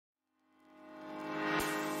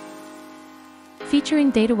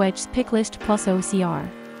featuring DataWedge's Picklist OCR.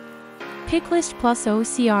 Picklist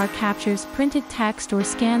OCR captures printed text or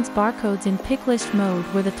scans barcodes in picklist mode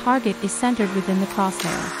where the target is centered within the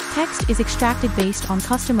crosshair. Text is extracted based on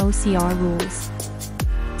custom OCR rules.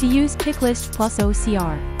 To use Picklist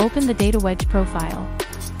OCR, open the DataWedge profile.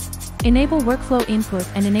 Enable workflow input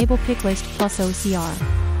and enable Picklist OCR.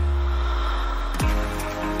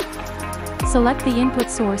 Select the input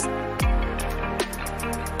source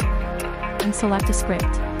and select a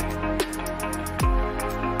script.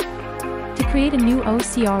 To create a new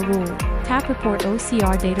OCR rule, tap Report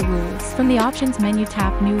OCR Data Rules. From the Options menu,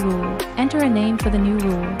 tap New Rule. Enter a name for the new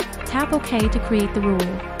rule. Tap OK to create the rule.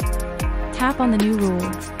 Tap on the new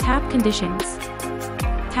rule. Tap Conditions.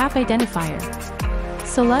 Tap Identifier.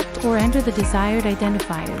 Select or enter the desired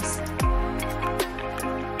identifiers.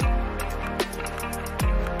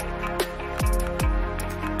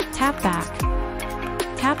 Tap Back.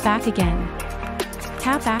 Tap Back again.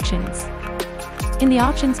 Tap Actions. In the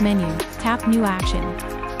Options menu, tap New Action.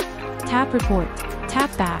 Tap Report.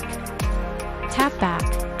 Tap Back. Tap Back.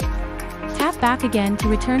 Tap Back again to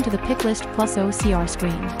return to the Picklist OCR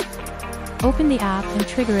screen. Open the app and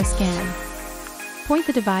trigger a scan. Point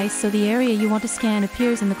the device so the area you want to scan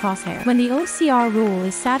appears in the crosshair. When the OCR rule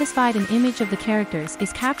is satisfied, an image of the characters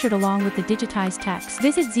is captured along with the digitized text.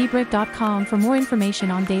 Visit ZBRIC.com for more information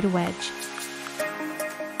on DataWedge.